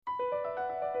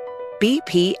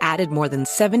BP added more than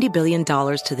 $70 billion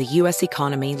to the U.S.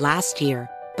 economy last year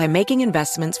by making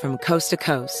investments from coast to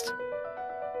coast.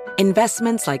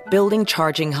 Investments like building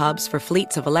charging hubs for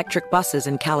fleets of electric buses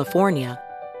in California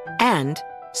and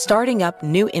starting up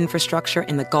new infrastructure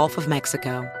in the Gulf of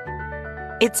Mexico.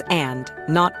 It's and,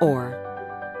 not or.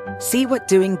 See what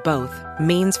doing both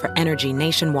means for energy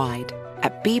nationwide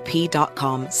at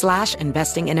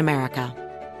bp.com/investing in America.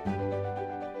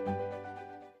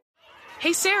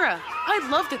 Hey, Sarah, I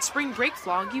love that spring break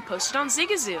vlog you posted on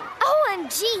Zigazoo.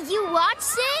 OMG, you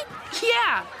watched it?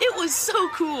 Yeah, it was so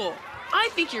cool. I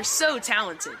think you're so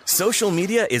talented. Social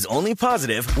media is only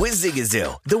positive with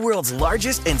Zigazoo, the world's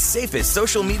largest and safest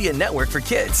social media network for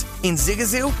kids. In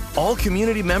Zigazoo, all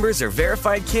community members are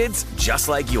verified kids just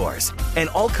like yours, and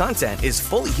all content is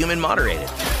fully human moderated.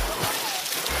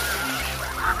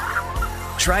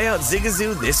 Try out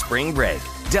Zigazoo this spring break.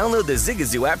 Download the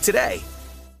Zigazoo app today.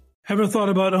 Ever thought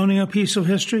about owning a piece of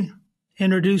history?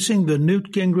 Introducing the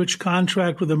Newt Gingrich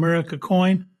Contract with America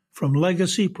coin from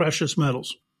Legacy Precious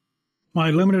Metals. My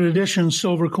limited edition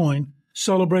silver coin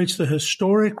celebrates the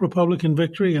historic Republican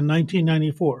victory in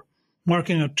 1994,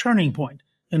 marking a turning point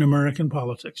in American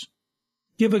politics.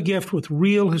 Give a gift with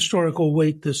real historical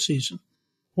weight this season.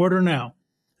 Order now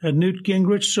at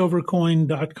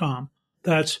newtgingrichsilvercoin.com.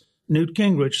 That's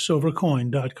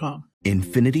newtgingrichsilvercoin.com.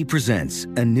 Infiniti presents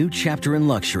a new chapter in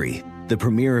luxury, the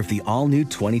premiere of the all-new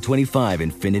 2025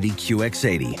 Infiniti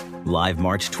QX80, live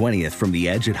March 20th from the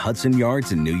Edge at Hudson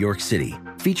Yards in New York City,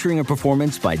 featuring a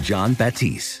performance by John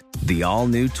Batiste. The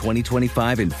all-new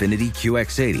 2025 Infiniti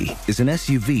QX80 is an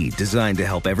SUV designed to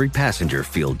help every passenger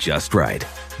feel just right.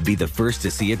 Be the first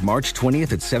to see it March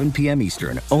 20th at 7 p.m.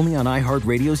 Eastern, only on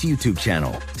iHeartRadio's YouTube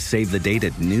channel. Save the date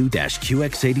at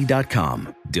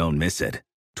new-QX80.com. Don't miss it.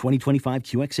 2025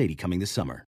 QX80 coming this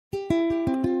summer.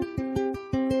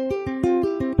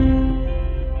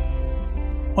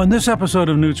 On this episode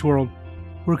of Newt's World,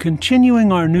 we're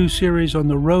continuing our new series on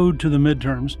the road to the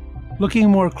midterms, looking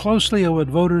more closely at what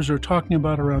voters are talking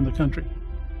about around the country.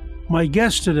 My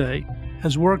guest today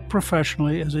has worked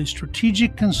professionally as a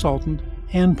strategic consultant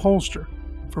and pollster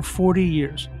for 40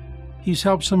 years. He's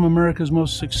helped some of America's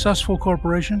most successful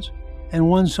corporations and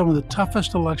won some of the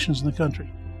toughest elections in the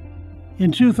country. In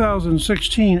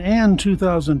 2016 and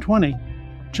 2020,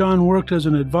 John worked as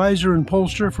an advisor and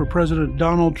pollster for President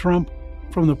Donald Trump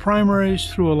from the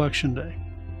primaries through Election Day.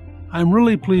 I'm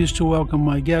really pleased to welcome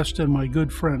my guest and my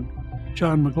good friend,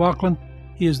 John McLaughlin.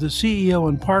 He is the CEO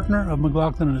and partner of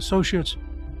McLaughlin & Associates,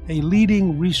 a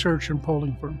leading research and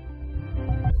polling firm.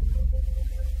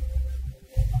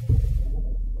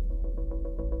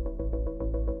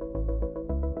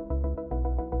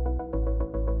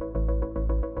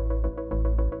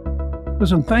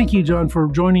 Listen, thank you, John, for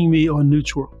joining me on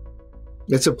Newt's World.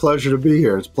 It's a pleasure to be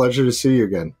here. It's a pleasure to see you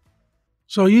again.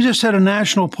 So you just had a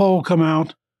national poll come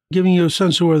out, giving you a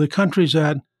sense of where the country's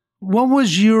at. What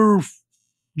was your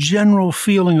general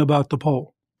feeling about the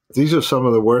poll? These are some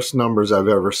of the worst numbers I've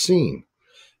ever seen.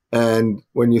 And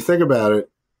when you think about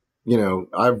it, you know,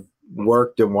 I've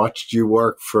worked and watched you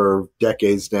work for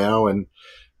decades now and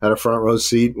had a front row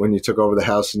seat when you took over the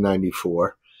House in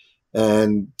 94.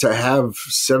 And to have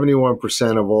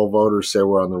 71% of all voters say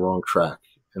we're on the wrong track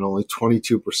and only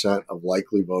 22% of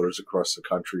likely voters across the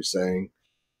country saying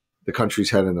the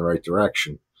country's heading in the right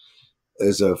direction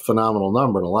is a phenomenal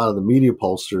number. And a lot of the media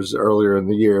pollsters earlier in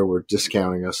the year were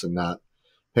discounting us and not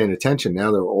paying attention.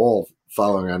 Now they're all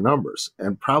following our numbers.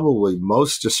 And probably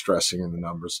most distressing in the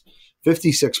numbers,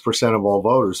 56% of all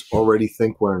voters already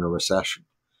think we're in a recession.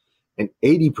 And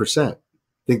 80%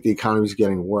 think the economy's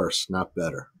getting worse, not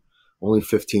better. Only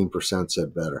 15%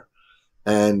 said better.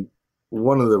 And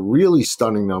one of the really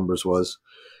stunning numbers was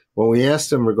when we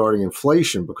asked them regarding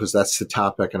inflation, because that's the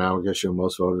top economic issue,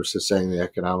 most voters are saying the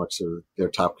economics are their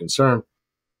top concern,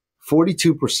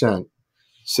 42%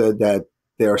 said that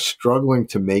they are struggling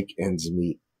to make ends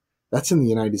meet. That's in the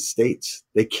United States.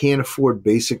 They can't afford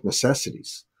basic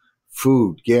necessities,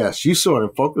 food, gas. You saw it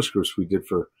in focus groups we did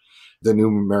for the New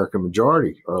American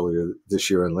Majority earlier this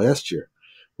year and last year,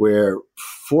 where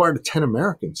 4 out of 10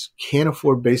 Americans can't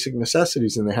afford basic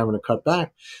necessities and they're having to cut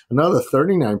back. Another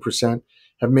 39%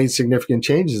 have made significant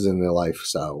changes in their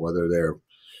lifestyle, whether they're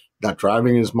not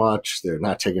driving as much, they're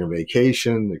not taking a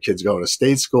vacation, their kids going to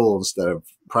state school instead of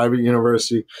private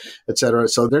university, et cetera.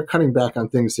 So they're cutting back on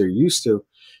things they're used to,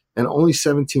 and only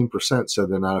 17% said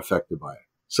they're not affected by it.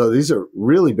 So these are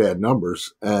really bad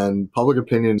numbers, and public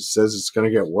opinion says it's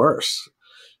going to get worse.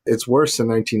 It's worse than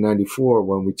 1994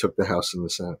 when we took the House and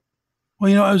the Senate. Well,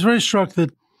 you know, I was very struck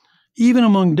that even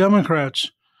among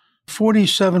Democrats,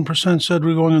 47% said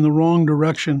we're going in the wrong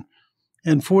direction,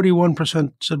 and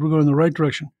 41% said we're going in the right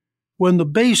direction. When the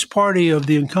base party of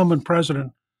the incumbent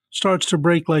president starts to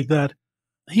break like that,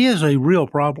 he has a real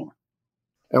problem.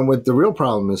 And what the real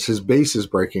problem is, his base is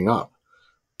breaking up.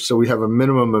 So we have a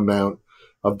minimum amount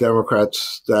of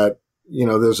Democrats that,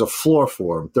 there's a floor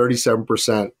for him.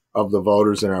 37% of the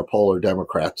voters in our poll are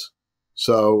Democrats.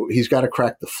 So he's got to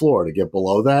crack the floor to get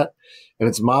below that. And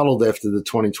it's modeled after the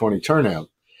 2020 turnout.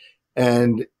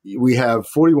 And we have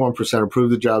 41%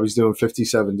 approve the job he's doing,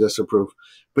 57 disapprove.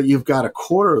 But you've got a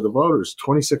quarter of the voters,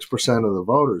 26% of the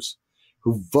voters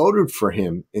who voted for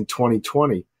him in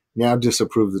 2020 now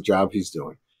disapprove the job he's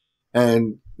doing.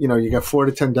 And, you got 4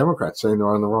 to 10 Democrats saying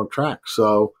they're on the wrong track.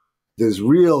 So there's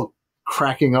real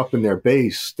cracking up in their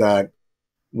base that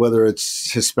whether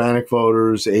it's Hispanic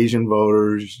voters, Asian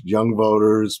voters, young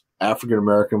voters,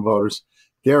 African-American voters,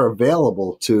 they're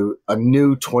available to a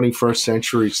new 21st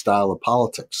century style of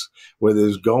politics where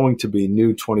there's going to be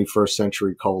new 21st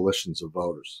century coalitions of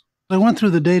voters. I went through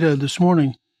the data this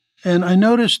morning, and I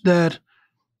noticed that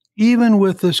even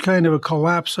with this kind of a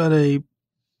collapse at a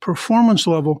performance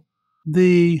level,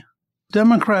 the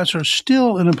Democrats are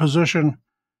still in a position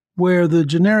where the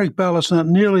generic ballot's not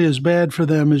nearly as bad for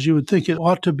them as you would think it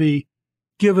ought to be,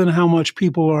 given how much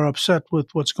people are upset with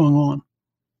what's going on.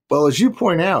 Well, as you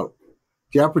point out,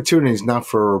 the opportunity is not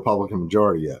for a Republican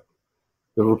majority yet.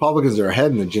 The Republicans are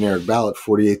ahead in the generic ballot,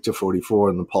 48 to 44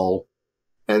 in the poll,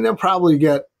 and they'll probably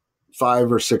get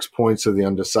 5 or 6 points of the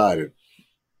undecided.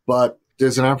 But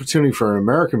there's an opportunity for an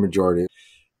American majority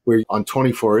where on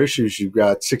 24 issues, you've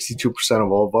got 62%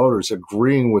 of all voters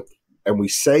agreeing with, and we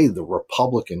say the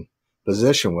Republican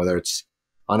position, whether it's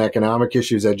on economic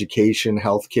issues, education,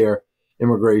 healthcare,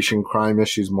 immigration, crime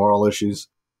issues, moral issues.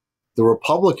 The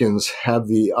Republicans have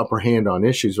the upper hand on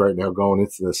issues right now going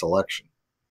into this election.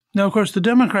 Now, of course, the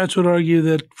Democrats would argue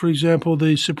that, for example,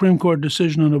 the Supreme Court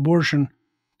decision on abortion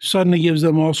suddenly gives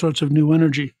them all sorts of new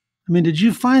energy. I mean, did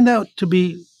you find that to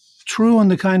be true in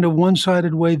the kind of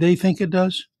one-sided way they think it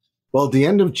does? Well, at the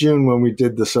end of June when we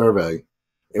did the survey,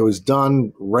 it was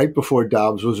done right before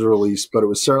Dobbs was released, but it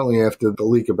was certainly after the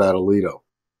leak about Alito.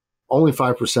 Only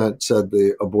 5% said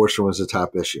the abortion was a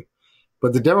top issue.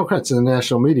 But the Democrats in the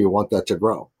national media want that to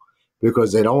grow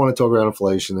because they don't want to talk about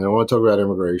inflation. They don't want to talk about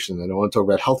immigration. They don't want to talk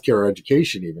about healthcare or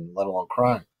education even, let alone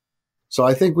crime. So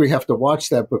I think we have to watch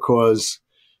that because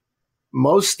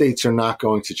most states are not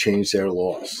going to change their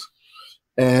laws.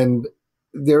 And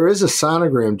there is a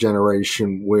sonogram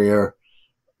generation where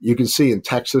you can see in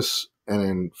Texas and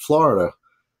in Florida,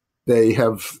 they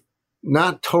have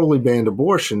not totally banned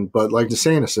abortion, but like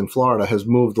DeSantis in Florida has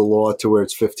moved the law to where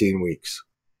it's 15 weeks.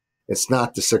 It's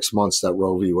not the 6 months that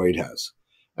Roe v. Wade has.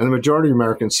 And the majority of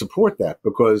Americans support that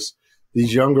because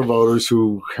these younger voters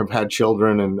who have had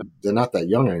children, and they're not that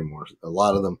young anymore, a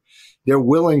lot of them, they're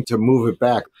willing to move it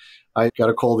back. I got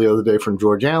a call the other day from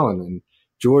George Allen, and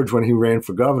George, when he ran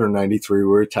for governor in 93,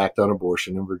 were attacked on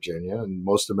abortion in Virginia, and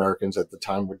most Americans at the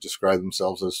time would describe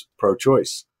themselves as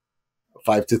pro-choice.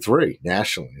 5-3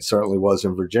 nationally. It certainly was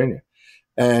in Virginia.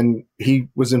 And he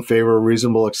was in favor of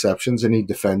reasonable exceptions, and he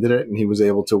defended it, and he was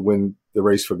able to win the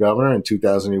race for governor. In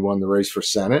 2000, he won the race for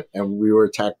Senate, and we were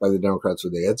attacked by the Democrats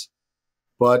with ads.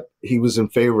 But he was in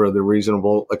favor of the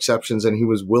reasonable exceptions, and he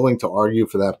was willing to argue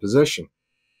for that position.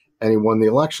 And he won the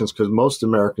elections because most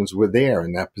Americans were there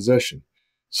in that position.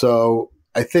 So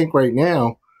I think right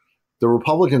now, the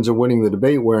Republicans are winning the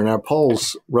debate where in our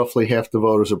polls, roughly half the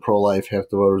voters are pro-life, half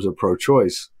the voters are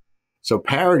pro-choice. So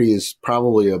parity is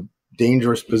probably a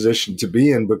dangerous position to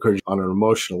be in because on an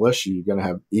emotional issue, you're going to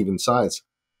have even sides.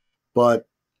 But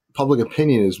public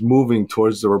opinion is moving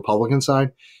towards the Republican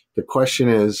side. The question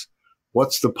is,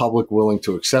 what's the public willing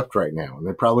to accept right now? And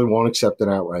they probably won't accept an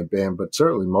outright ban, but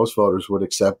certainly most voters would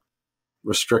accept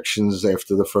restrictions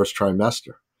after the first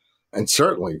trimester. And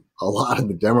certainly a lot of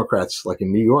the Democrats, like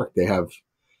in New York, they have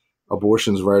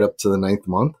abortions right up to the 9th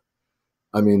month.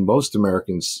 I mean, most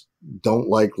Americans don't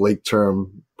like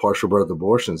late-term partial birth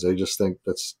abortions. They just think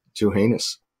that's too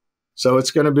heinous. So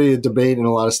it's going to be a debate in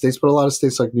a lot of states, but a lot of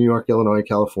states like New York, Illinois,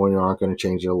 California aren't going to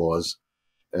change their laws.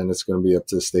 And it's going to be up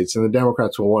to the states. And the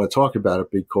Democrats will want to talk about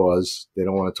it because they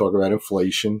don't want to talk about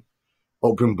inflation,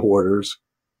 open borders,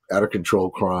 out-of-control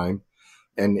crime,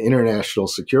 and international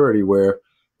security where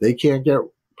they can't get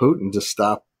Putin to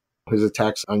stop his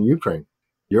attacks on Ukraine.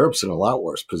 Europe's in a lot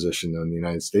worse position than the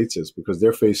United States is because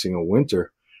they're facing a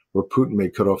winter where Putin may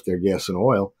cut off their gas and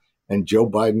oil, and Joe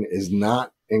Biden is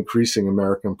not increasing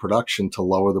American production to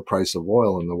lower the price of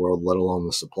oil in the world, let alone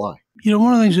the supply. You know,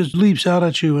 one of the things that leaps out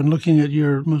at you in looking at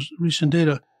your most recent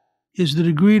data is the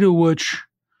degree to which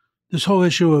this whole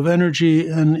issue of energy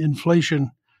and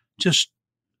inflation just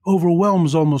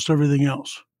overwhelms almost everything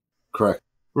else. Correct.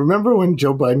 Remember when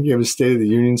Joe Biden gave his State of the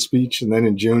Union speech, and then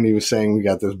in June he was saying we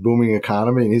got this booming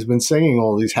economy, and he's been singing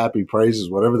all these happy praises,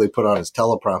 whatever they put on his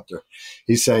teleprompter.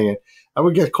 He's saying it. I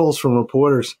would get calls from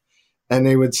reporters, and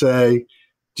they would say,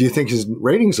 do you think his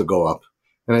ratings will go up?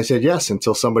 And I said, yes,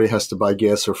 until somebody has to buy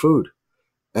gas or food.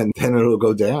 And then it'll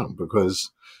go down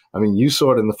because, I mean, you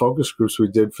saw it in the focus groups we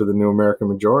did for the New American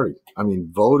Majority. I mean,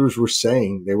 voters were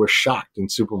saying they were shocked in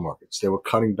supermarkets. They were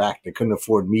cutting back. They couldn't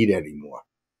afford meat anymore.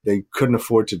 They couldn't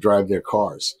afford to drive their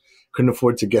cars, couldn't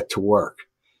afford to get to work.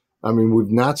 I mean,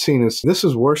 we've not seen this. This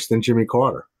is worse than Jimmy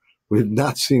Carter. We've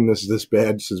not seen this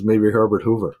bad since maybe Herbert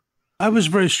Hoover. I was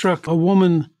very struck. A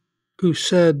woman who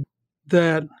said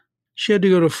that she had to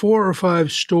go to 4 or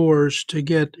 5 stores to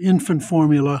get infant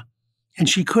formula, and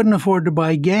she couldn't afford to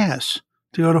buy gas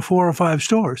to go to 4 or 5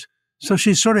 stores. So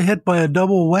she's sort of hit by a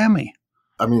double whammy.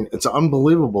 I mean, it's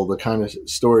unbelievable, the kind of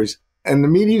stories. And the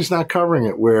media's not covering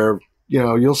it where, you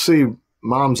know, you'll see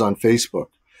moms on Facebook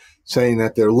saying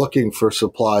that they're looking for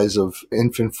supplies of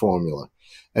infant formula,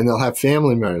 and they'll have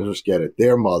family members get it,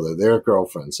 their mother, their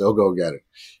girlfriends, they'll go get it.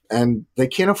 And they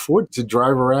can't afford to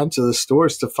drive around to the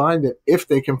stores to find it if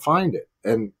they can find it.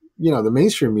 And, you know, the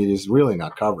mainstream media is really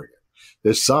not covering it.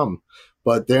 There's some,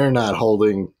 but they're not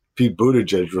holding Pete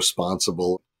Buttigieg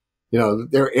responsible. You know,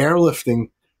 they're airlifting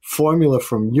formula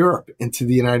from Europe into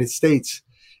the United States.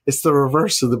 It's the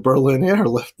reverse of the Berlin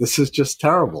airlift. This is just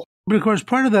terrible. But of course,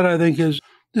 part of that, I think, is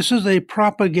this is a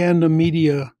propaganda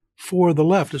media for the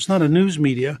left. It's not a news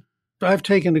media. I've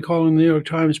taken to calling the New York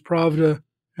Times Pravda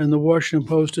and the Washington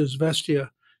Post as Vestia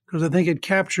because I think it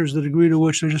captures the degree to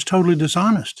which they're just totally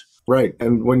dishonest. Right.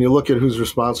 And when you look at who's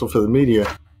responsible for the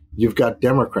media, you've got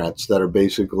Democrats that are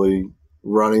basically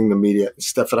running the media.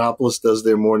 Stephanopoulos does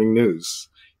their morning news.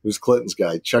 He was Clinton's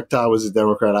guy. Chuck Todd was a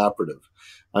Democrat operative.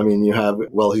 I mean, you have,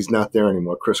 well, he's not there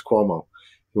anymore, Chris Cuomo.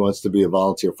 He wants to be a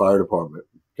volunteer fire department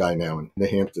guy now in the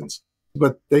Hamptons.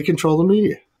 But they control the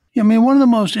media. Yeah, I mean, one of the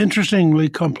most interestingly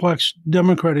complex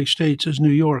Democratic states is New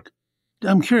York.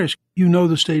 I'm curious, you know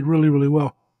the state really, really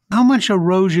well. How much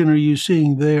erosion are you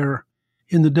seeing there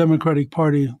in the Democratic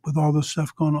Party with all this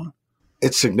stuff going on?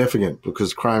 It's significant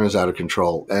because crime is out of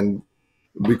control. And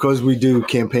because we do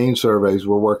campaign surveys,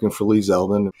 we're working for Lee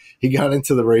Zeldin. He got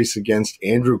into the race against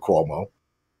Andrew Cuomo,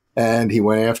 and he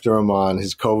went after him on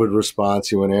his COVID response.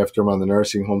 He went after him on the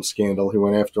nursing home scandal. He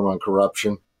went after him on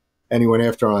corruption, and he went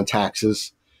after him on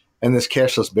taxes. And this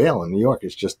cashless bail in New York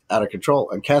is just out of control.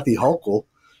 And Kathy Hochul,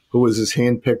 who was his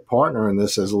hand-picked partner in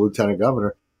this as a lieutenant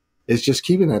governor, is just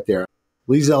keeping that there.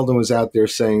 Lee Zeldin was out there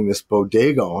saying this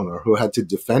bodega owner who had to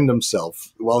defend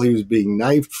himself while he was being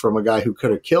knifed from a guy who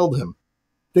could have killed him.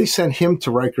 They sent him to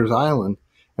Rikers Island,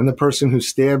 and the person who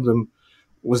stabbed him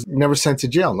was never sent to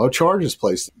jail. No charges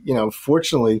placed. You know,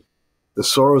 fortunately, the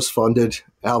Soros-funded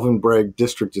Alvin Bragg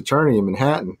district attorney in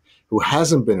Manhattan, who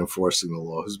hasn't been enforcing the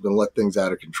law, who's been let things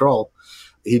out of control,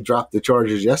 he dropped the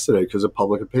charges yesterday because of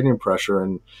public opinion pressure.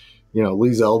 And, you know, Lee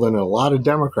Zeldin and a lot of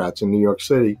Democrats in New York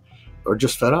City are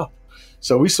just fed up.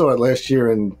 So we saw it last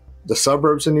year in the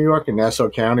suburbs in New York, in Nassau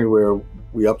County, where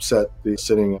we upset the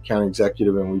sitting county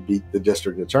executive and we beat the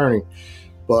district attorney.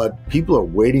 But people are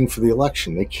waiting for the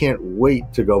election. They can't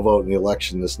wait to go vote in the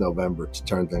election this November to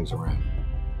turn things around.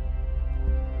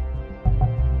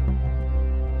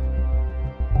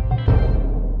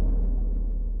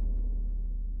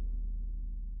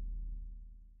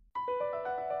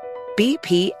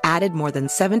 BP added more than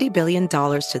 $70 billion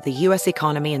to the U.S.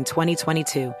 economy in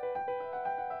 2022.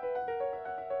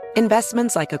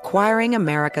 Investments like acquiring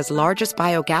America's largest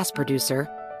biogas producer,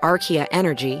 Archaea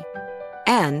Energy,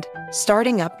 and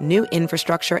starting up new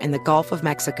infrastructure in the Gulf of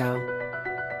Mexico.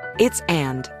 It's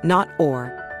and, not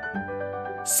or.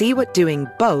 See what doing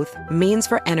both means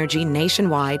for energy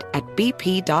nationwide at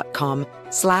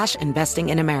bp.com/investing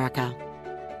in America.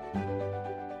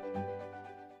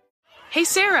 Hey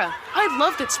Sarah, I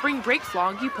love that spring break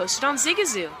vlog you posted on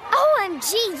Zigazoo.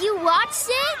 OMG, you watched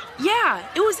it? Yeah,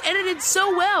 it was edited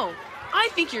so well. I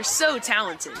think you're so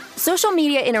talented. Social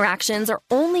media interactions are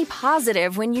only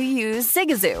positive when you use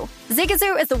Zigazoo.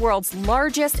 Zigazoo is the world's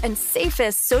largest and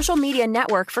safest social media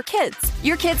network for kids.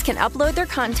 Your kids can upload their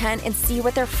content and see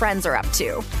what their friends are up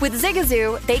to. With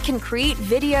Zigazoo, they can create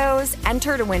videos,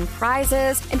 enter to win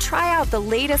prizes, and try out the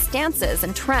latest dances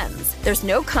and trends. There's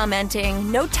no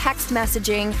commenting, no text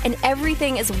messaging, and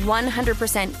everything is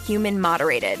 100% human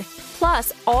moderated.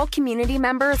 Plus, all community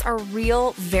members are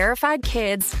real, verified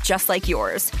kids just like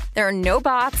yours. There are no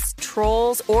bots,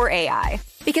 trolls, or AI.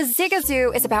 Because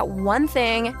Zigazoo is about one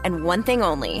thing and one thing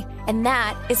only, and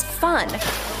that is fun.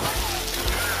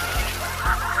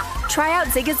 Try out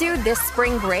Zigazoo this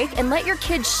spring break and let your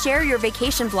kids share your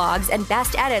vacation vlogs and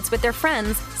best edits with their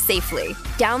friends safely.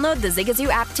 Download the Zigazoo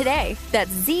app today.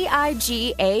 That's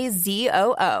Zigazoo.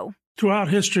 Throughout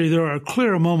history, there are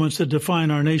clear moments that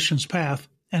define our nation's path,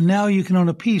 and now you can own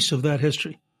a piece of that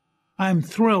history. I'm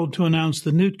thrilled to announce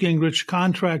the Newt Gingrich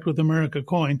Contract with America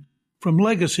coin from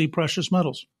Legacy Precious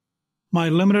Metals. My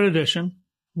limited edition,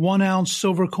 1-ounce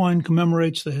silver coin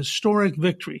commemorates the historic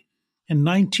victory in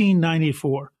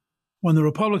 1994 when the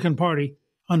Republican Party,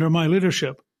 under my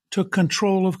leadership, took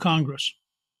control of Congress.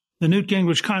 The Newt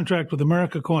Gingrich Contract with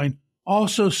America coin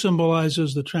also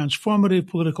symbolizes the transformative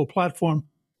political platform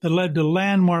that led to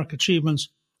landmark achievements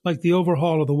like the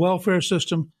overhaul of the welfare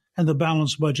system and the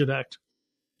Balanced Budget Act.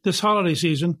 This holiday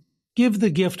season, give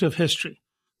the gift of history.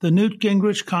 The Newt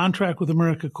Gingrich Contract with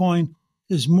America coin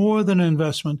is more than an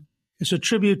investment. It's a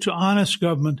tribute to honest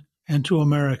government and to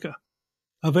America.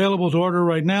 Available to order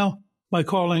right now by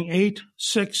calling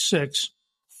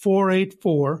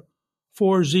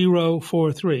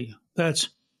 866-484-4043. That's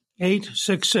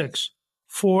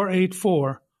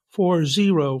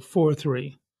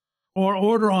 866-484-4043. Or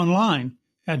order online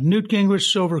at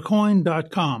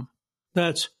newtgingrichsilvercoin.com.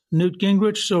 That's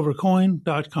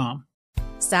newtgingrichsilvercoin.com.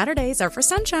 Saturdays are for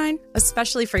sunshine,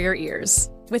 especially for your ears.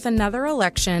 With another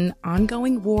election,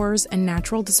 ongoing wars, and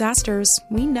natural disasters,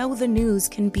 we know the news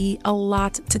can be a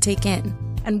lot to take in.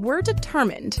 And we're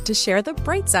determined to share the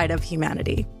bright side of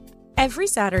humanity. Every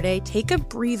Saturday, take a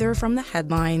breather from the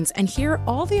headlines and hear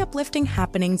all the uplifting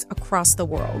happenings across the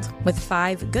world with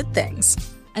 5 Good Things,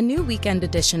 a new weekend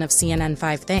edition of CNN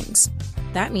 5 Things.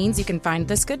 That means you can find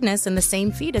this goodness in the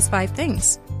same feed as 5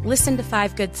 Things. Listen to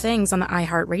 5 Good Things on the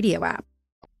iHeartRadio app.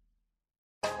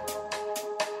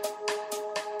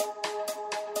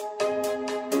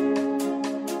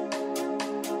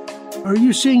 Are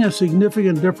you seeing a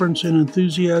significant difference in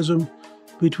enthusiasm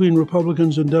between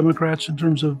Republicans and Democrats in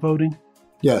terms of voting?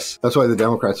 Yes. That's why the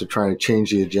Democrats are trying to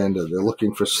change the agenda. They're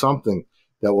looking for something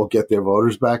that will get their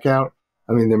voters back out.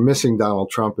 I mean, they're missing Donald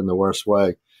Trump in the worst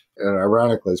way. And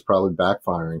ironically, it's probably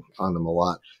backfiring on them a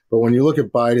lot. But when you look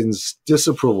at Biden's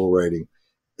disapproval rating,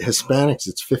 Hispanics,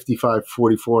 it's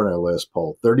 55-44 in our last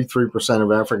poll. 33%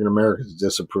 of African Americans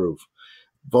disapprove.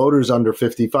 Voters under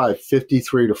 55,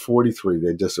 53-43,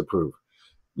 they disapprove.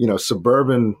 You know,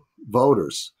 suburban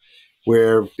voters,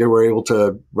 where they were able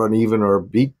to run even or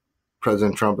beat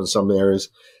President Trump in some areas,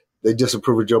 they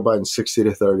disapprove of Joe Biden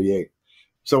 60-38.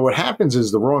 So what happens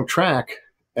is the wrong track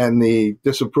and the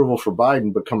disapproval for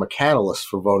Biden become a catalyst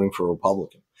for voting for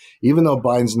Republican. Even though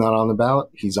Biden's not on the ballot,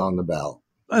 he's on the ballot.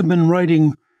 I've been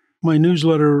writing my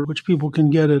newsletter, which people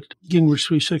can get at Gingrich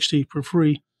 360 for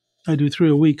free. I do 3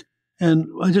 a week. And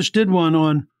I just did one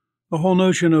on the whole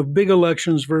notion of big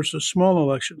elections versus small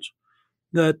elections,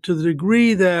 that to the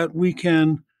degree that we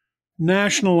can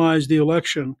nationalize the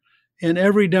election and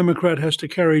every Democrat has to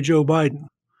carry Joe Biden,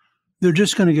 they're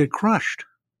just going to get crushed.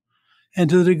 And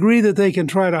to the degree that they can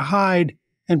try to hide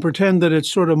and pretend that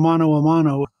it's sort of mano a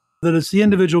mano, that it's the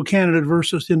individual candidate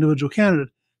versus the individual candidate,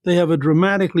 they have a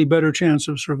dramatically better chance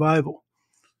of survival.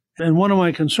 And one of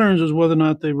my concerns is whether or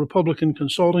not the Republican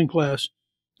consulting class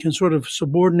can sort of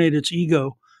subordinate its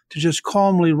ego to just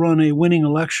calmly run a winning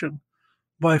election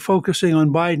by focusing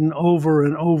on Biden over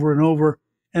and over and over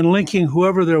and linking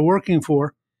whoever they're working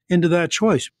for into that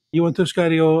choice. You want this guy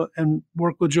to go and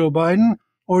work with Joe Biden,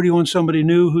 or do you want somebody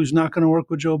new who's not going to work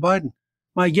with Joe Biden?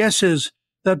 My guess is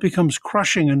that becomes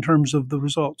crushing in terms of the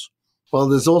results. Well,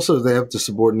 there's also, they have to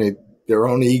subordinate their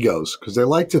own egos because they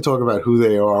like to talk about who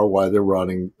they are, why they're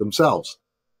running themselves.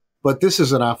 But this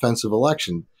is an offensive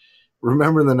election.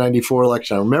 Remember in the 94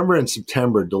 election, I remember in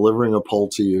September delivering a poll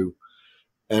to you,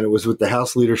 and it was with the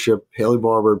House leadership. Haley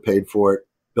Barbour paid for it.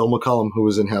 Bill McCollum, who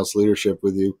was in House leadership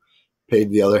with you,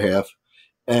 paid the other half.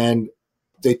 And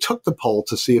they took the poll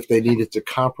to see if they needed to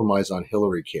compromise on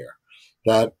Hillary care,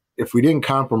 that if we didn't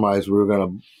compromise, we were going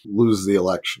to lose the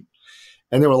election.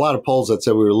 And there were a lot of polls that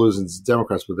said we were losing to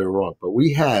Democrats, but they were wrong. But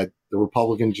we had the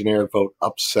Republican generic vote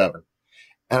up 7.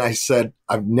 And I said,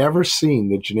 I've never seen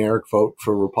the generic vote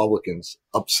for Republicans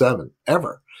up 7,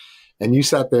 ever. And you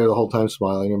sat there the whole time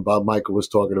smiling, and Bob Michael was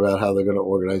talking about how they're going to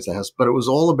organize the House. But it was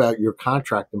all about your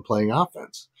contract and playing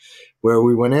offense, where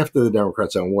we went after the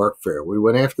Democrats on workfare. We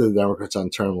went after the Democrats on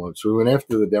term limits. We went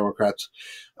after the Democrats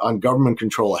on government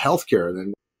control of health care.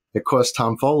 And it cost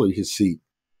Tom Foley his seat.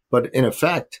 But in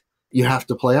effect, you have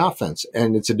to play offense.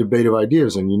 And it's a debate of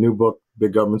ideas. And your new book,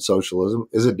 Big Government Socialism,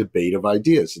 is a debate of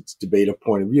ideas. It's a debate of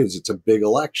point of views. It's a big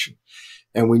election.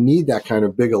 And we need that kind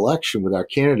of big election with our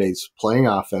candidates playing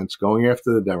offense, going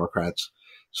after the Democrats.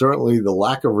 Certainly the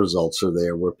lack of results are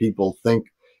there where people think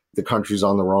the country's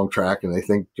on the wrong track and they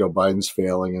think Joe Biden's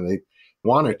failing and they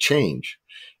want to change.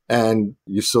 And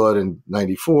you saw it in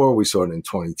 94. We saw it in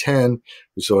 2010.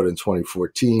 We saw it in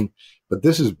 2014. But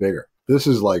this is bigger. This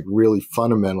is like really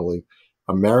fundamentally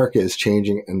America is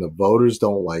changing and the voters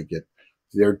don't like it.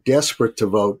 They're desperate to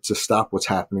vote to stop what's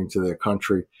happening to their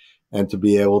country and to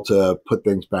be able to put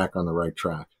things back on the right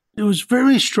track. It was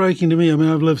very striking to me. I mean,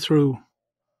 I've lived through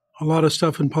a lot of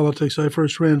stuff in politics. I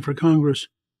first ran for Congress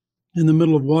in the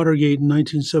middle of Watergate in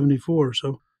 1974.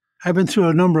 So I've been through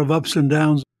a number of ups and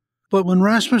downs. But when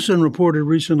Rasmussen reported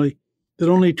recently that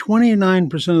only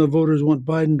 29% of the voters want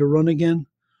Biden to run again,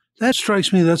 that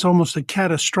strikes me that's almost a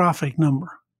catastrophic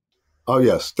number. Oh,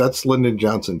 yes. That's Lyndon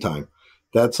Johnson time.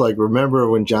 That's like, remember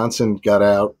when Johnson got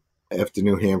out after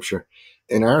New Hampshire?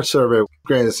 In our survey,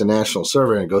 granted it's a national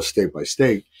survey and it goes state by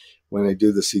state when they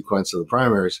do the sequence of the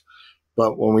primaries.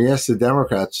 But when we ask the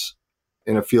Democrats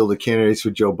in a field of candidates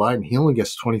with Joe Biden, he only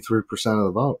gets 23% of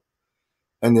the vote.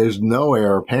 And there's no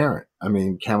heir apparent. I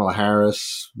mean, Kamala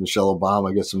Harris, Michelle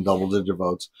Obama get some double-digit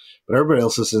votes, but everybody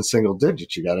else is in single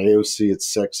digits. You got AOC at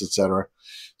 6, et cetera.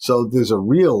 So there's a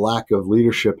real lack of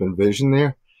leadership and vision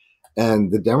there.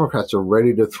 And the Democrats are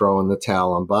ready to throw in the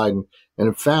towel on Biden. And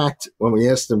in fact, when we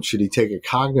asked them, should he take a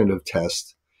cognitive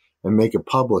test and make it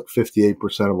public, 58%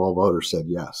 of all voters said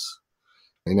yes.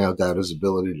 They now doubt his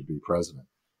ability to be president.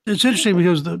 It's interesting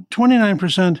because the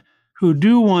 29% who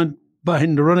do want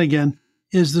Biden to run again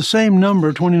is the same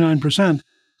number, 29%,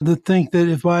 that think that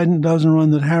if Biden doesn't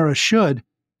run, that Harris should.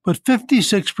 But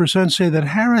 56% say that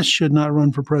Harris should not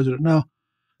run for president. Now,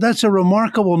 that's a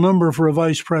remarkable number for a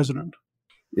vice president.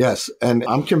 Yes, and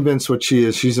I'm convinced what she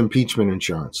is, she's impeachment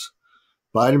insurance.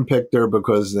 Biden picked her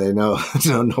because they know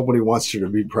nobody wants her to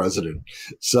be president.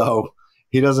 So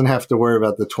he doesn't have to worry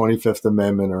about the 25th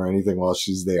Amendment or anything while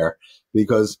she's there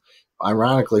because,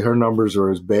 ironically, her numbers are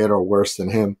as bad or worse than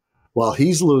him. While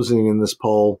he's losing in this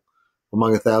poll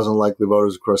among 1,000 likely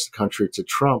voters across the country to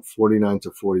Trump,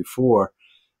 49-44,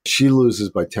 she loses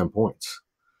by 10 points.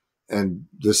 And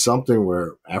there's something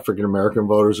where African-American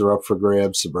voters are up for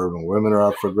grabs, suburban women are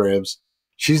up for grabs.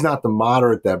 She's not the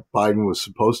moderate that Biden was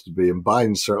supposed to be, and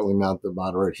Biden's certainly not the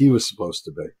moderate he was supposed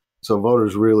to be. So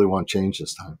voters really want change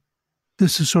this time.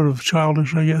 This is sort of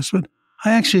childish, I guess, but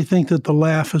I actually think that the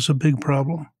laugh is a big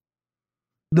problem.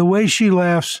 The way she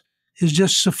laughs is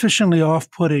just sufficiently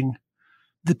off-putting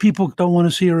that people don't want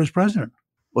to see her as president.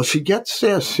 Well, she gets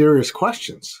asked serious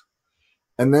questions.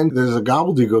 And then there's a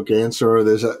gobbledygook answer or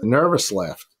there's a nervous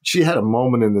laugh. She had a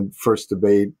moment in the first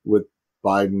debate with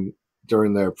Biden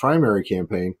during their primary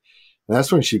campaign. And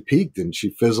that's when she peaked and she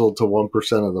fizzled to 1%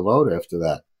 of the vote after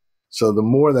that. So the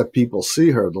more that people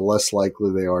see her, the less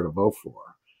likely they are to vote for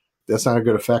her. That's not a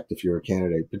good effect if you're a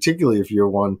candidate, particularly if you're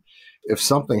one. If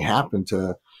something happened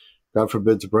to, God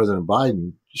forbid, to President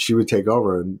Biden, she would take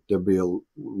over and there'd be a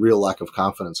real lack of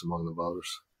confidence among the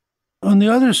voters. On the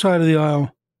other side of the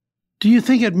aisle, do you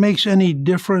think it makes any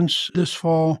difference this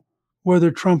fall whether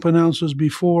Trump announces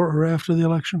before or after the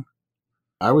election?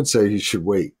 I would say he should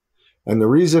wait. And the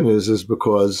reason is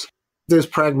because there's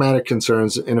pragmatic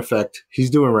concerns. In effect,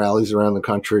 he's doing rallies around the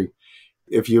country.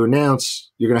 If you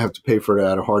announce, you're going to have to pay for it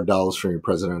out of hard dollars from your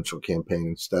presidential campaign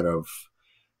instead of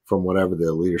from whatever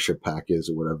their leadership pack is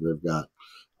or whatever they've got.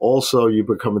 Also, you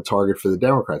become a target for the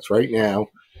Democrats. Right now,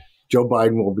 Joe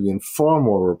Biden will be in far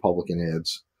more Republican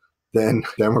ads than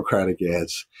Democratic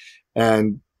ads.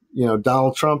 And, you know,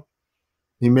 Donald Trump,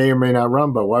 he may or may not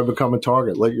run, but why become a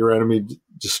target? Let your enemy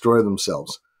destroy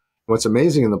themselves. What's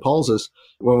amazing in the polls is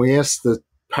when we asked the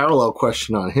parallel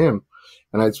question on him,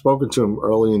 and I'd spoken to him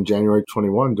early in January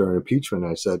 21 during impeachment,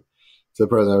 I said to the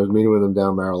president, I was meeting with him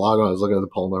down in Mar-a-Lago, I was looking at the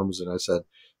poll numbers, and I said,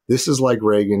 this is like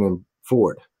Reagan and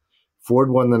Ford. Ford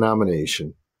won the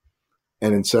nomination,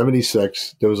 and in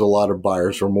 76, there was a lot of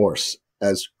buyer's remorse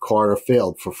as Carter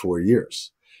failed for 4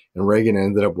 years, and Reagan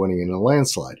ended up winning in a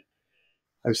landslide.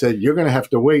 I said, you're going to have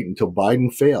to wait until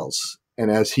Biden fails, and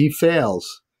as he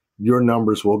fails, your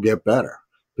numbers will get better.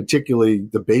 Particularly,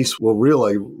 the base will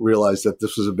really realize that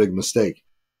this was a big mistake.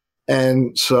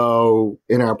 And so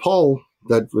in our poll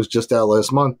that was just out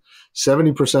last month,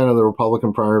 70% of the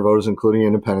Republican primary voters, including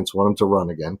independents, want him to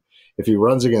run again. If he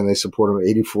runs again, they support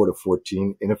him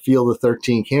 84-14. In a field of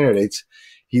 13 candidates,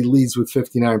 he leads with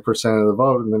 59% of the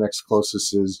vote, and the next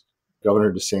closest is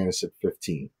Governor DeSantis at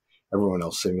 15. Everyone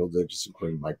else single digits,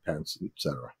 including Mike Pence, et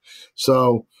cetera.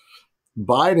 So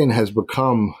Biden has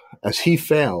become, as he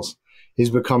fails, he's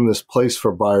become this place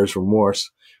for buyer's remorse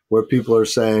where people are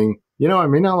saying, you know, I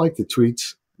may not like the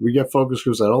tweets. We get focus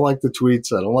groups. I don't like the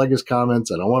tweets. I don't like his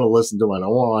comments. I don't want to listen to him. I don't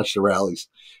want to watch the rallies.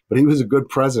 But he was a good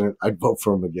president. I'd vote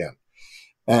for him again.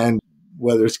 And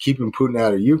whether it's keeping Putin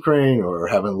out of Ukraine or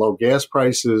having low gas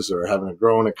prices or having a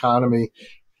growing economy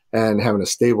and having a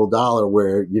stable dollar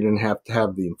where you didn't have to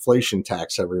have the inflation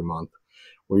tax every month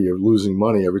where you're losing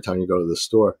money every time you go to the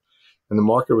store. And the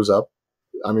market was up.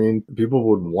 I mean, people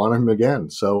would want him again.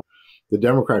 So the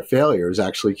Democrat failure is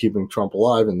actually keeping Trump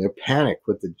alive, and they're panicked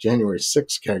with the January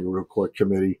 6th Kangaroo Court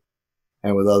Committee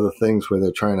and with other things where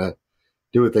they're trying to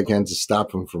do what they can to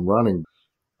stop him from running.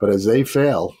 But as they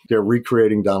fail, they're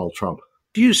recreating Donald Trump.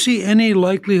 Do you see any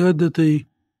likelihood that the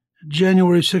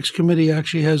January 6th committee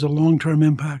actually has a long-term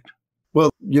impact? Well,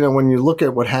 when you look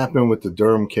at what happened with the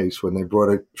Durham case, when they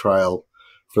brought a trial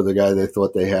for the guy they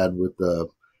thought they had with the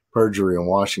perjury in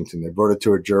Washington, they brought it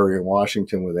to a jury in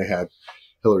Washington where they had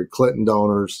Hillary Clinton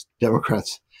donors,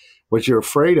 Democrats. What you're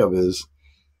afraid of is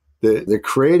that they're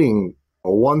creating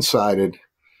a one-sided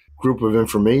group of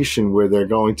information where they're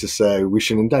going to say, we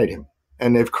should indict him.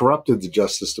 And they've corrupted the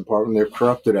Justice Department. They've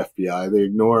corrupted FBI. They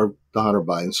ignore the Hunter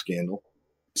Biden scandal.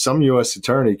 Some U.S.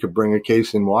 attorney could bring a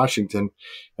case in Washington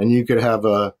and you could have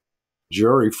a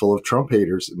jury full of Trump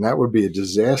haters. And that would be a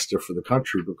disaster for the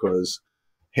country because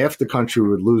half the country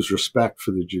would lose respect for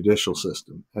the judicial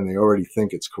system. And they already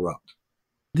think it's corrupt.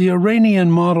 The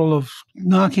Iranian model of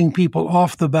knocking people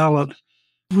off the ballot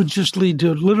would just lead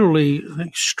to literally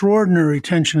extraordinary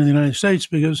tension in the United States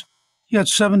because you got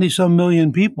 70-some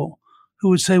million people who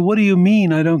would say, what do you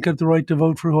mean I don't get the right to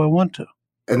vote for who I want to?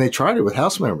 And they tried it with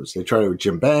House members. They tried it with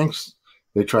Jim Banks.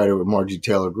 They tried it with Marjorie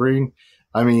Taylor Greene.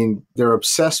 I mean, they're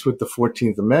obsessed with the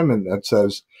 14th Amendment that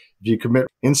says if you commit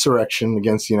insurrection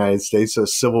against the United States, a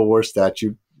Civil War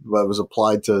statute that was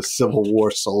applied to Civil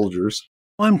War soldiers.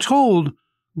 I'm told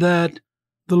that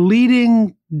the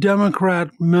leading Democrat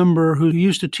member who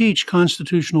used to teach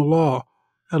constitutional law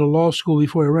at a law school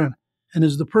before I ran, and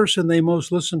is the person they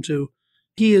most listen to,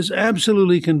 he is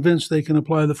absolutely convinced they can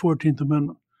apply the 14th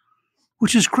Amendment,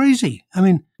 which is crazy. I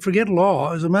mean, forget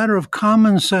law. As a matter of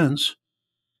common sense,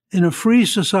 in a free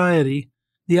society,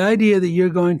 the idea that you're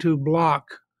going to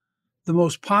block the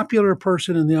most popular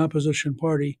person in the opposition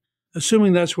party,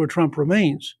 assuming that's where Trump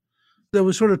remains, that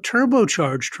would sort of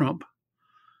turbocharge Trump.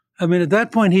 I mean, at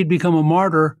that point, he'd become a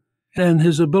martyr, and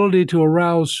his ability to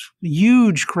arouse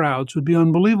huge crowds would be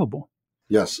unbelievable.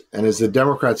 Yes, and as the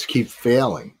Democrats keep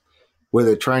failing, where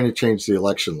they're trying to change the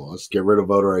election laws, get rid of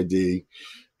voter ID,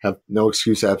 have no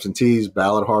excuse absentees,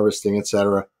 ballot harvesting, et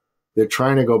cetera. They're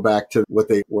trying to go back to what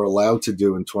they were allowed to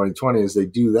do in 2020. As they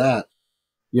do that,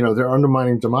 they're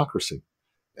undermining democracy.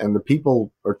 And the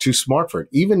people are too smart for it.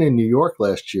 Even in New York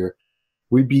last year,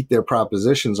 we beat their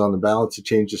propositions on the ballot to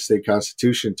change the state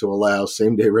constitution to allow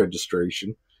same-day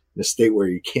registration in a state where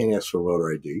you can't ask for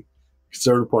voter ID.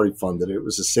 Conservative Party funded it. It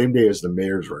was the same day as the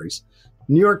mayor's race.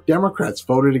 New York Democrats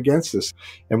voted against this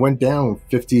and went down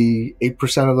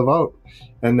 58% of the vote.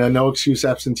 And the no excuse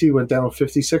absentee went down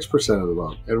 56% of the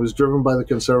vote. And it was driven by the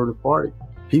Conservative Party.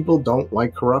 People don't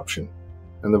like corruption.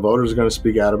 And the voters are going to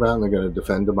speak out about it, and they're going to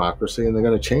defend democracy, and they're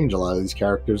going to change a lot of these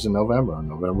characters in November, on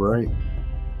November 8th.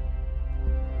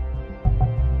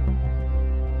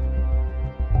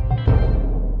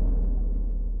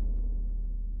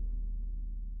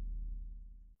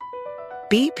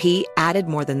 BP added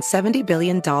more than $70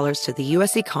 billion to the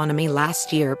U.S. economy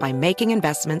last year by making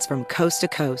investments from coast to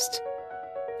coast.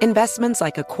 Investments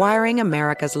like acquiring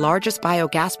America's largest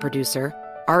biogas producer,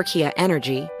 Archaea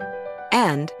Energy,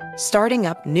 and starting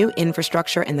up new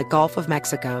infrastructure in the Gulf of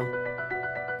Mexico.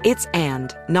 It's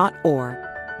and, not or.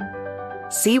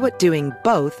 See what doing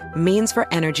both means for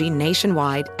energy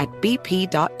nationwide at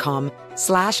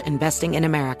bp.com/investing in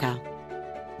America.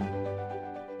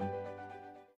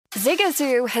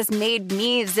 Zigazoo has made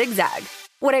me zigzag.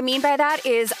 What I mean by that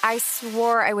is I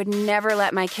swore I would never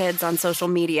let my kids on social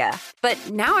media, but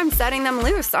now I'm setting them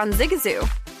loose on Zigazoo.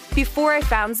 Before I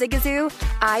found Zigazoo,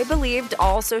 I believed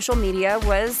all social media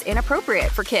was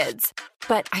inappropriate for kids.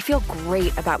 But I feel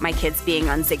great about my kids being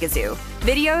on Zigazoo.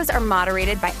 Videos are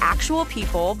moderated by actual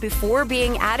people before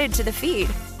being added to the feed.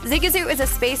 Zigazoo is a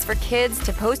space for kids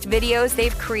to post videos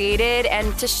they've created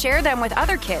and to share them with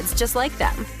other kids just like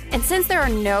them. And since there are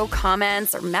no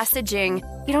comments or messaging,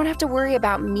 you don't have to worry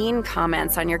about mean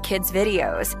comments on your kids'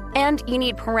 videos. And you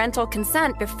need parental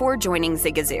consent before joining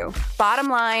Zigazoo. Bottom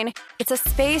line, it's a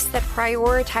space that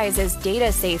prioritizes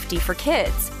data safety for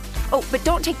kids. Oh, but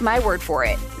don't take my word for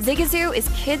it. Zigazoo is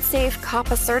KidSafe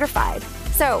COPPA certified.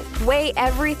 So weigh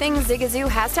everything Zigazoo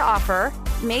has to offer.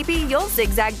 Maybe you'll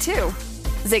zigzag too.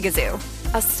 Zigazoo,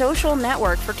 a social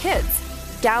network for kids.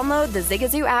 Download the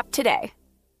Zigazoo app today.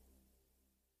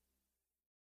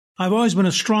 I've always been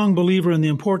a strong believer in the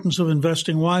importance of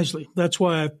investing wisely. That's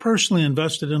why I've personally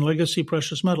invested in Legacy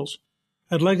Precious Metals.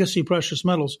 At Legacy Precious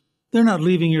Metals, They're not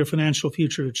leaving your financial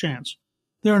future to chance.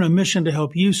 They're on a mission to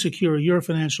help you secure your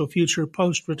financial future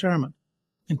post-retirement.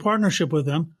 In partnership with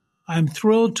them, I'm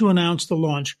thrilled to announce the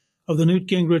launch of the Newt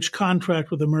Gingrich Contract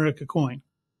with America coin.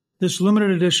 This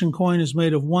limited edition coin is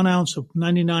made of 1 ounce of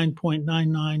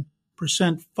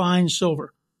 99.99% fine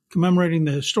silver, commemorating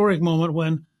the historic moment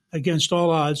when, against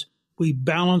all odds, we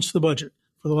balanced the budget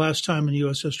for the last time in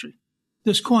U.S. history.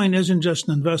 This coin isn't just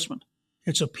an investment.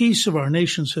 It's a piece of our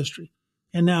nation's history,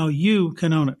 and now you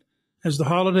can own it. As the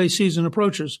holiday season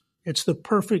approaches, it's the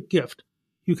perfect gift.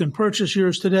 You can purchase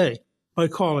yours today by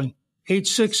calling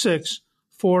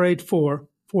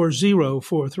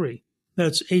 866-484-4043.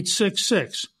 That's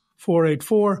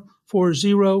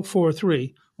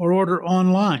 866-484-4043, or order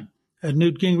online at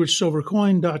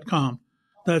newtgingrichsilvercoin.com.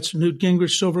 That's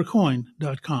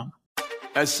newtgingrichsilvercoin.com.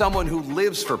 As someone who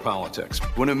lives for politics,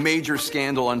 when a major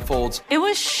scandal unfolds, it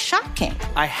was shocking.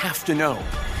 I have to know,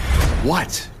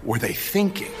 what were they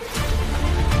thinking?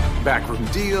 Backroom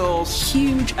deals,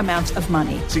 huge amounts of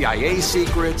money, CIA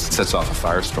secrets, sets off a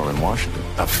firestorm in Washington,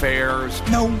 affairs.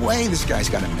 No way this guy's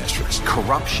got a mistress.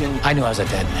 Corruption. I knew I was a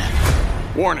dead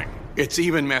man. Warning, it's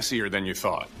even messier than you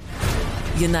thought.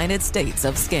 United States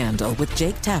of Scandal with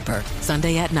Jake Tapper,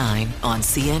 Sunday at 9 on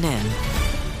CNN.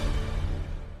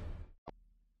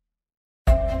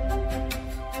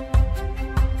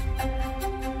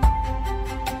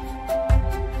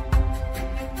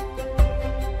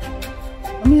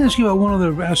 Let me ask you about one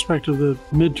other aspect of the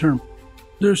midterm.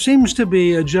 There seems to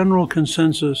be a general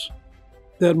consensus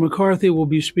that McCarthy will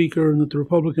be Speaker and that the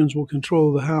Republicans will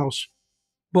control the House,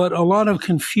 but a lot of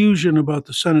confusion about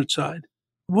the Senate side.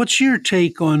 What's your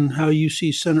take on how you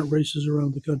see Senate races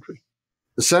around the country?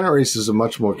 The Senate races are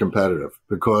much more competitive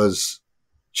because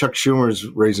Chuck Schumer's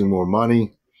raising more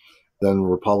money than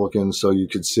Republicans, so you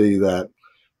could see that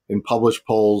in published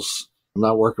polls. I'm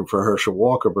not working for Herschel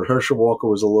Walker, but Herschel Walker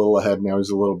was a little ahead. Now he's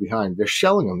a little behind. They're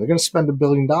shelling him. They're going to spend $1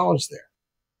 billion there.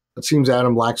 It seems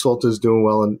Adam Laxalt is doing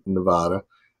well in Nevada.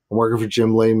 I'm working for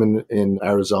Jim Lehman in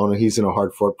Arizona. He's in a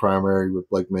hard-fought primary with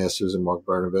Blake Masters and Mark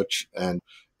Brnovich, and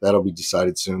that'll be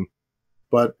decided soon.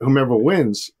 But whomever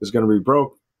wins is going to be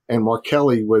broke. And Mark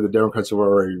Kelly, where the Democrats have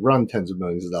already run tens of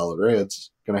millions of dollar ads,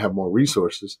 is going to have more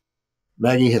resources.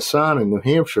 Maggie Hassan in New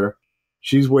Hampshire,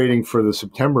 she's waiting for the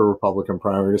September Republican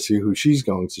primary to see who she's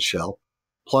going to shell.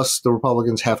 Plus, the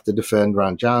Republicans have to defend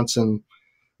Ron Johnson.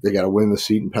 They got to win the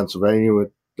seat in Pennsylvania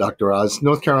with Dr. Oz.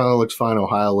 North Carolina looks fine.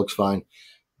 Ohio looks fine.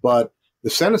 But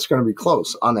the Senate's going to be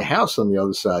close. On the House, on the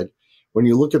other side, when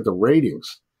you look at the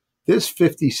ratings, there's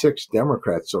 56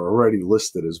 Democrats are already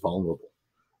listed as vulnerable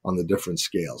on the different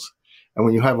scales. And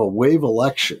when you have a wave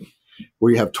election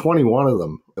where you have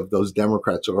 21 of those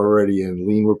Democrats are already in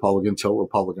lean Republican, tilt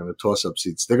Republican, or toss-up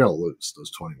seats, they're going to lose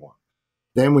those 21.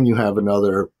 Then when you have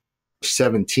another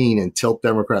 17 in tilt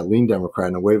Democrat, lean Democrat,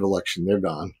 in a wave election, they're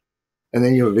gone. And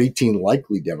then you have 18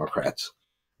 likely Democrats,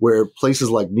 where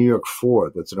places like New York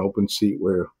 4, that's an open seat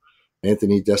where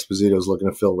Anthony D'Esposito is looking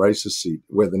to fill Rice's seat,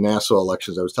 where the Nassau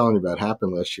elections I was telling you about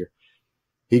happened last year.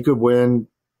 He could win.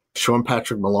 Sean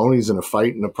Patrick Maloney's in a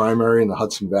fight in the primary in the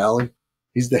Hudson Valley.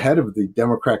 He's the head of the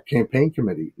Democrat campaign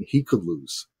committee. He could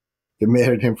lose. They're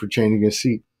mad at him for changing his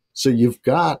seat. So you've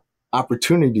got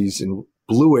opportunities in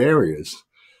blue areas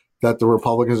that the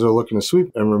Republicans are looking to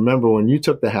sweep. And remember, when you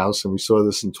took the House, and we saw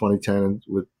this in 2010 and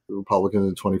with the Republicans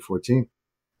in 2014,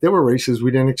 there were races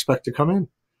we didn't expect to come in.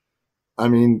 I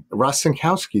mean, Ross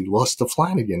Sinkowski lost to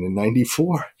Flanagan in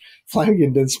 94.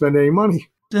 Flanagan didn't spend any money.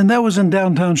 And that was in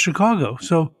downtown Chicago.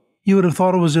 So you would have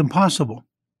thought it was impossible.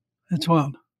 It's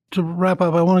wild. To wrap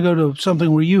up, I want to go to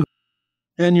something where you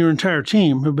and your entire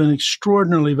team have been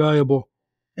extraordinarily valuable,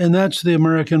 and that's the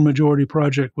American Majority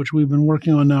Project, which we've been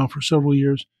working on now for several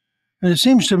years. And it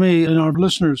seems to me, and our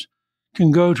listeners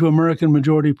can go to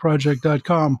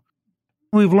AmericanMajorityProject.com,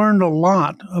 we've learned a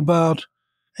lot about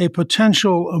a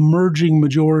potential emerging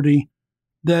majority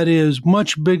that is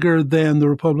much bigger than the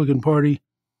Republican Party,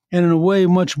 and in a way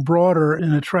much broader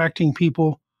in attracting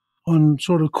people on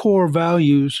sort of core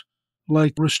values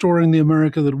like restoring the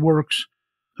America that works.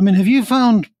 I mean, have you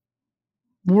found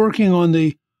working on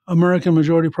the American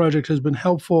Majority Project has been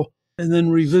helpful and then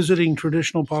revisiting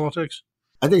traditional politics?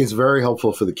 I think it's very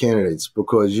helpful for the candidates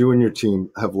because you and your team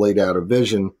have laid out a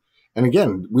vision. And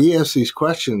again, we ask these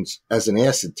questions as an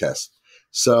acid test.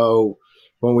 So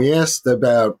when we asked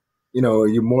about, are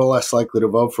you more or less likely to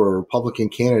vote for a Republican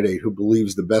candidate who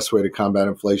believes the best way to combat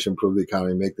inflation, improve the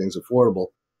economy, make things affordable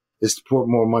is to put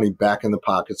more money back in the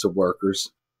pockets of workers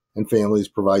and families,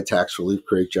 provide tax relief,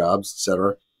 create jobs, et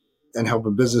cetera, and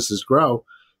helping businesses grow,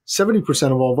 70%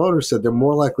 of all voters said they're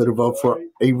more likely to vote for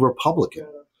a Republican.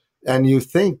 And you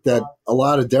think that a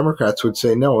lot of Democrats would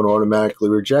say no and automatically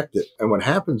reject it. And what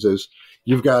happens is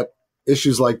you've got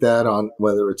issues like that on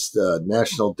whether it's the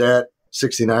national debt,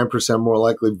 69% more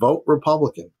likely vote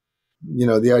Republican. You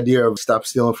know, the idea of stop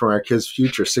stealing from our kids'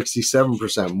 future,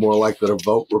 67% more likely to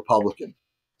vote Republican.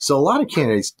 So a lot of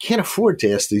candidates can't afford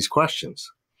to ask these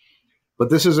questions. But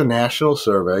this is a national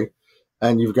survey,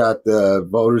 and you've got the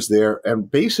voters there. And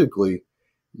basically,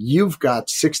 you've got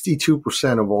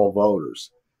 62% of all voters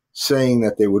saying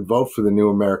that they would vote for the new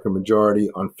American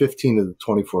majority on 15 of the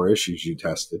 24 issues you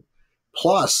tested.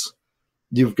 Plus,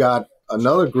 you've got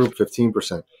another group,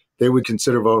 15%, they would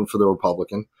consider voting for the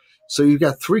Republican. So you've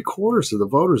got 3/4 of the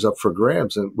voters up for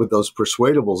grabs, and with those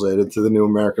persuadables added to the new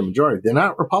American majority. They're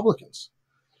not Republicans.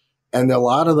 And a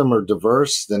lot of them are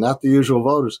diverse. They're not the usual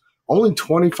voters. Only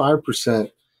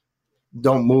 25%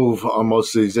 don't move on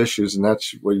most of these issues, and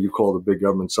that's what you call the big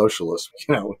government socialists.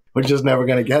 You know, we're just never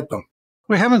going to get them.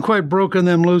 We haven't quite broken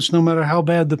them loose, no matter how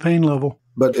bad the pain level.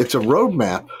 But it's a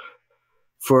roadmap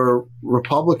for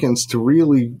Republicans to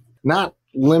really not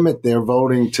limit their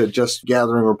voting to just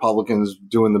gathering Republicans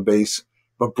doing the base,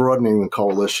 but broadening the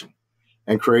coalition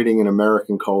and creating an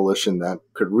American coalition that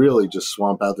could really just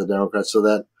swamp out the Democrats so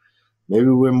that maybe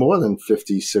we win more than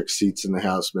 56 seats in the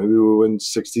House. Maybe we win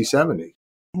 60, 70.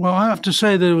 Well, I have to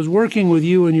say that it was working with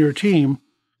you and your team,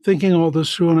 thinking all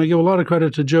this through, and I give a lot of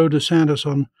credit to Joe DeSantis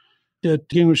at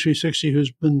Gingrich 360,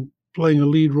 who's been playing a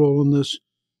lead role in this,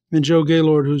 and Joe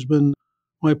Gaylord, who's been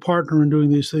my partner in doing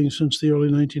these things since the early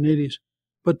 1980s.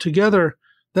 But together,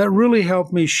 that really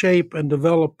helped me shape and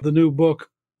develop the new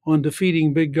book on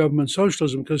defeating big government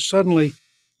socialism, because suddenly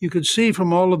you could see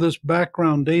from all of this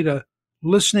background data,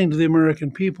 listening to the American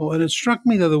people, and it struck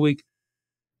me the other week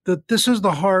that this is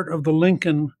the heart of the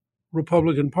Lincoln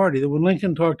Republican Party, that when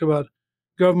Lincoln talked about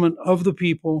government of the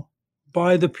people,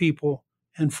 by the people,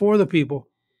 and for the people,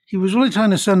 he was really trying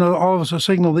to send all of us a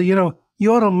signal that, you know,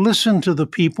 you ought to listen to the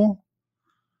people,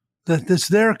 that it's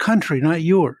their country, not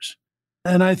yours.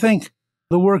 And I think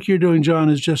the work you're doing, John,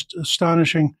 is just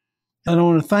astonishing. And I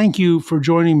want to thank you for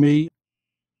joining me.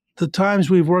 The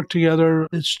times we've worked together,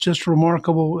 it's just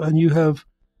remarkable. And you have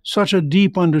such a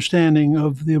deep understanding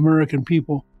of the American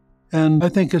people. And I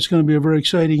think it's going to be a very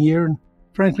exciting year. And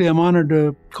frankly, I'm honored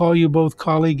to call you both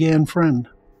colleague and friend.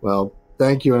 Well,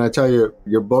 thank you. And I tell you,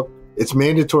 your book, it's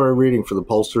mandatory reading for the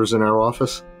pollsters in our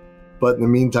office. But in the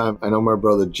meantime, I know my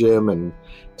brother Jim and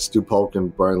Stu Polk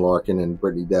and Brian Larkin and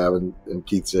Brittany Davin and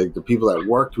Keith Zig, the people that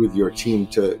worked with your team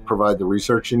to provide the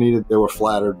research you needed, they were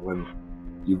flattered when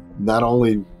you not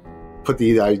only put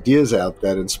the ideas out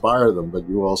that inspire them, but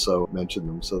you also mentioned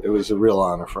them. So it was a real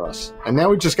honor for us. And now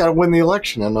we just got to win the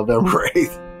election on November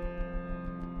 8th.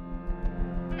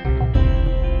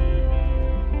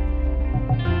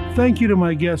 Thank you to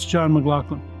my guest, John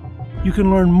McLaughlin. You can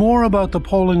learn more about the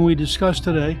polling we discussed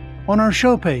today on our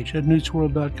show page at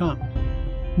newtsworld.com.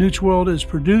 Newt's World is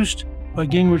produced by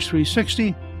Gingrich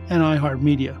 360 and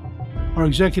iHeartMedia. Our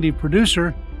executive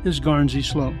producer is Garnsey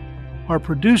Sloan. Our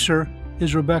producer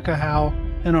is Rebecca Howe,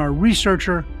 and our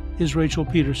researcher is Rachel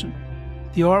Peterson.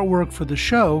 The artwork for the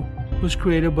show was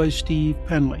created by Steve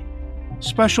Penley.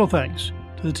 Special thanks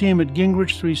to the team at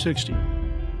Gingrich 360.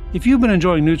 If you've been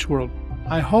enjoying Newt's World,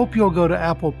 I hope you'll go to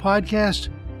Apple Podcasts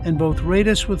and both rate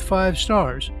us with 5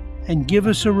 stars and give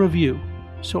us a review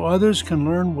so others can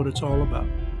learn what it's all about.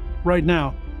 Right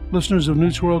now, listeners of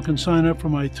Newt's World can sign up for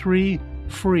my 3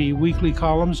 free weekly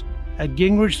columns at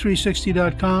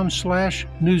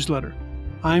gingrich360.com/newsletter.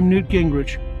 I'm Newt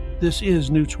Gingrich. This is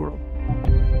Newt's World.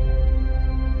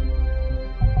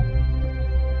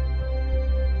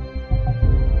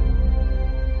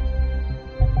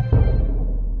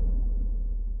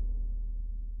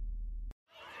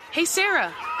 Hey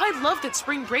Sarah, I loved that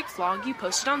spring break vlog you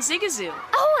posted on Zigazoo.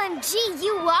 OMG,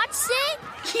 you watched it?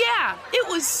 Yeah, it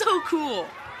was so cool.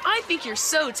 I think you're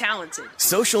so talented.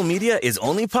 Social media is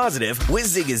only positive with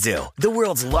Zigazoo, the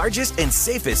world's largest and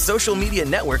safest social media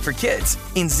network for kids.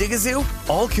 In Zigazoo,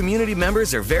 all community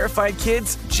members are verified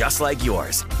kids just like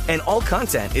yours, and all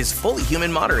content is fully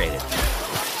human moderated.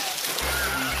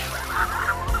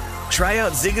 Try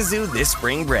out Zigazoo this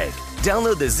spring break.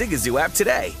 Download the Zigazoo app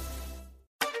today.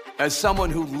 As someone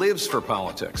who lives for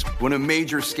politics, when a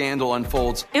major scandal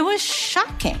unfolds, it was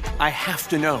shocking. I have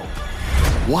to know,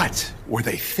 what were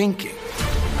they thinking?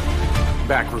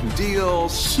 Backroom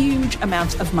deals, huge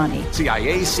amounts of money,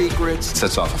 CIA secrets,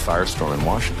 sets off a firestorm in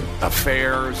Washington,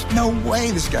 affairs. No way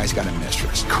this guy's got a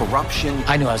mistress. Corruption.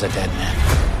 I knew I was a dead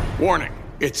man. Warning,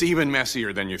 it's even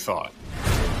messier than you thought.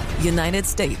 United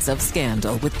States of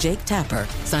Scandal with Jake Tapper,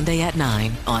 Sunday at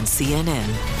 9 on CNN.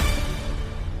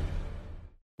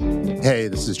 Hey,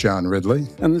 this is John Ridley.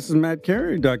 And this is Matt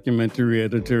Carey, documentary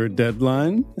editor at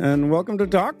Deadline. And welcome to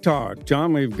Doc Talk.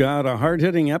 John, we've got a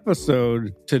hard-hitting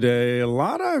episode today. A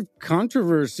lot of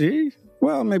controversy.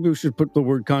 Well, maybe we should put the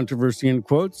word controversy in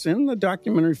quotes in the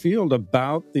documentary field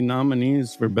about the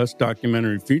nominees for Best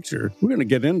Documentary Feature. We're going to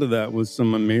get into that with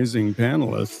some amazing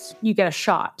panelists. You get a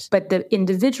shot, but the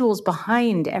individuals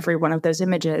behind every one of those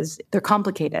images, they're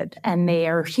complicated and they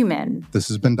are human. This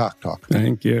has been Doc Talk.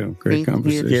 Thank you. Great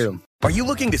conversation. You. Are you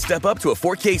looking to step up to a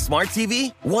 4K smart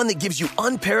TV? One that gives you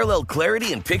unparalleled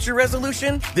clarity and picture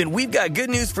resolution? Then we've got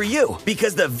good news for you,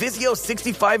 because the Vizio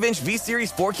 65-inch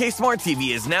V-Series 4K smart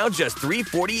TV is now just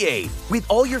 $348. With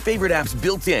all your favorite apps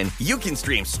built in, you can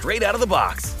stream straight out of the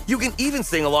box. You can even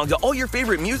sing along to all your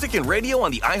favorite music and radio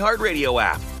on the iHeartRadio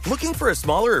app. Looking for a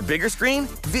smaller or bigger screen?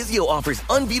 Vizio offers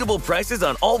unbeatable prices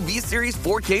on all V-Series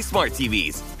 4K smart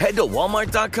TVs. Head to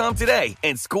Walmart.com today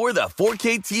and score the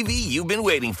 4K TV you've been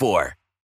waiting for.